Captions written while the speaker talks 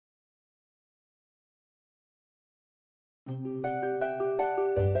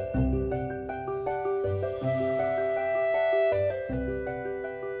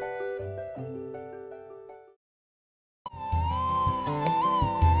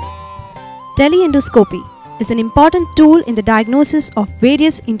Tele Endoscopy is an important tool in the diagnosis of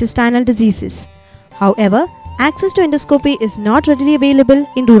various intestinal diseases. However, access to endoscopy is not readily available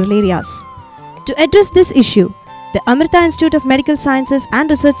in rural areas. To address this issue, the Amrita Institute of Medical Sciences and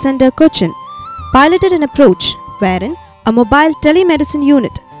Research Center, Cochin, piloted an approach wherein a mobile telemedicine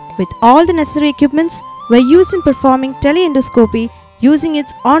unit with all the necessary equipments were used in performing teleendoscopy using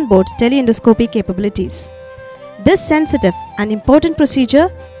its onboard teleendoscopy capabilities. This sensitive and important procedure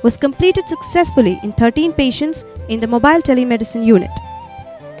was completed successfully in 13 patients in the mobile telemedicine unit.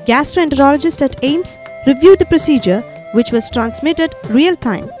 Gastroenterologist at AIIMS reviewed the procedure, which was transmitted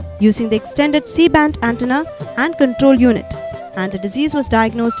real-time using the extended C-band antenna and control unit, and the disease was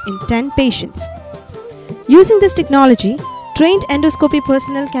diagnosed in 10 patients. Using this technology, trained endoscopy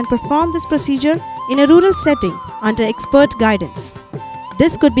personnel can perform this procedure in a rural setting under expert guidance.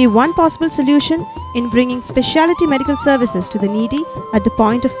 This could be one possible solution in bringing specialty medical services to the needy at the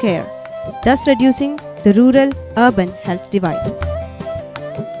point of care, thus reducing the rural-urban health divide.